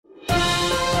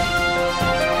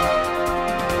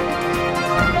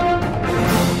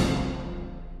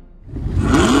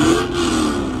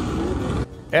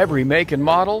Every make and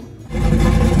model,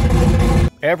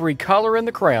 every color in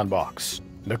the crayon box.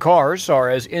 The cars are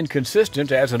as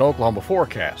inconsistent as an Oklahoma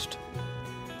forecast.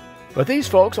 But these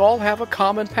folks all have a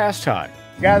common pastime.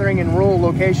 Gathering in rural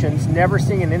locations, never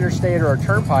seeing an interstate or a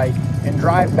turnpike, and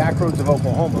drive back roads of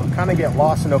Oklahoma. Kind of get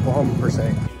lost in Oklahoma, per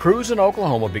se. Cruisin,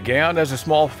 Oklahoma began as a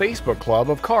small Facebook club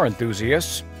of car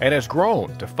enthusiasts and has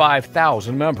grown to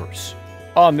 5,000 members.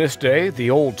 On this day, the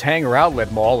old Tanger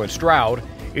Outlet Mall in Stroud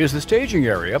is the staging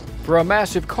area for a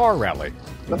massive car rally.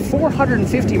 The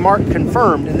 450 mark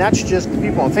confirmed, and that's just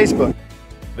people on Facebook.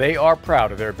 They are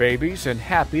proud of their babies and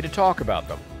happy to talk about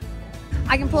them.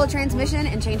 I can pull a transmission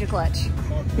and change a clutch.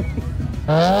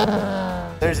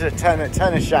 There's a ton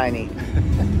of shiny.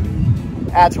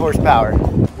 Adds horsepower.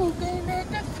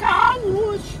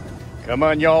 Come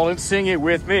on, y'all, and sing it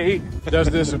with me. Does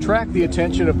this attract the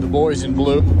attention of the boys in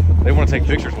blue? They want to take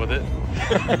pictures with it.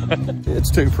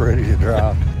 It's too pretty to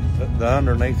drive. The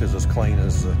underneath is as clean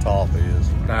as the top is.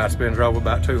 It's been drove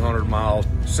about 200 miles,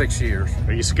 6 years.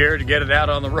 Are you scared to get it out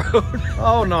on the road?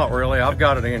 Oh, not really. I've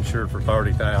got it insured for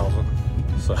 $30,000.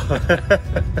 So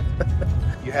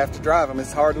you have to drive them.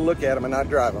 It's hard to look at them and not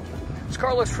drive them. This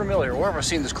car looks familiar. Where have I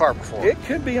seen this car before? It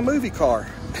could be a movie car.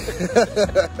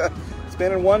 It's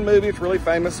been in one movie. It's really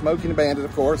famous, Smokey and the Bandit,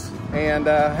 of course. And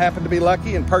happened to be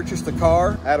lucky and purchased a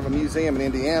car out of a museum in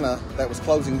Indiana that was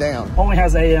closing down. Only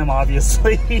has AM,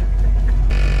 obviously.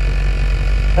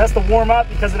 That's the warm up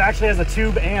because it actually has a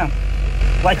tube amp,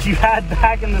 like you had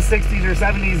back in the 60s or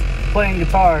 70s playing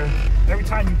guitar. Every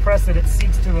time you press it, it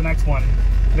seeks to the next one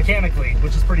mechanically,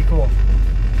 which is pretty cool.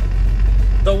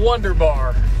 The Wonder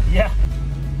Bar. Yeah.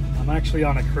 I'm actually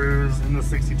on a cruise in the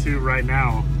 62 right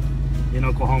now in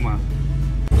Oklahoma.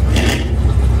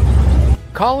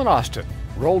 Colin Austin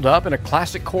rolled up in a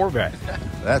classic Corvette.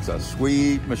 That's a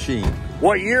sweet machine.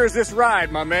 What year is this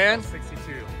ride, my man?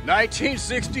 62.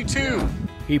 1962.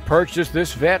 He purchased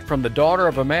this Vet from the daughter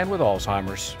of a man with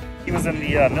Alzheimer's. He was in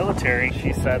the military.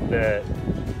 She said that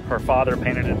her father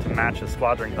painted it to match his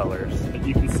squadron colors.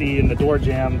 You can see in the door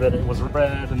jamb that it was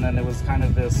red and then it was kind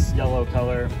of this yellow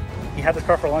color. He had this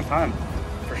car for a long time,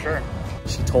 for sure.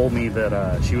 She told me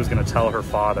that she was going to tell her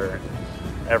father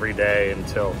every day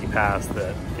until he passed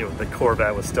that the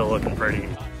Corvette was still looking pretty.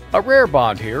 A rare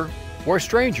bond here, where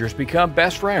strangers become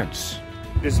best friends.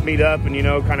 Just meet up and,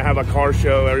 kind of have a car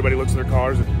show. Everybody looks at their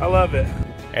cars. I love it.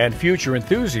 And future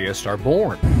enthusiasts are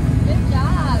born. Good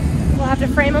job. We'll have to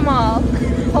frame them all.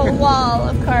 Whole wall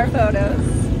of car photos.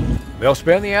 They'll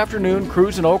spend the afternoon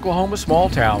cruising Oklahoma small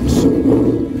towns.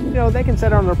 They can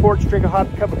sit on their porch, drink a hot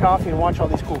cup of coffee, and watch all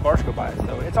these cool cars go by.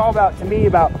 So it's all about, to me,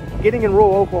 about getting in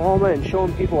rural Oklahoma and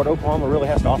showing people what Oklahoma really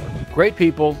has to offer. Great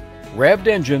people, revved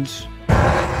engines,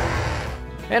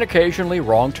 and occasionally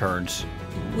wrong turns.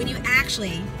 When you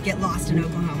actually get lost in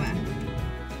Oklahoma.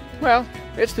 Well,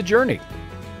 it's the journey,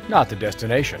 not the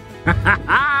destination.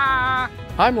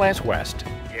 I'm Lance West.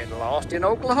 Get lost in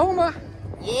Oklahoma.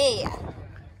 Yeah.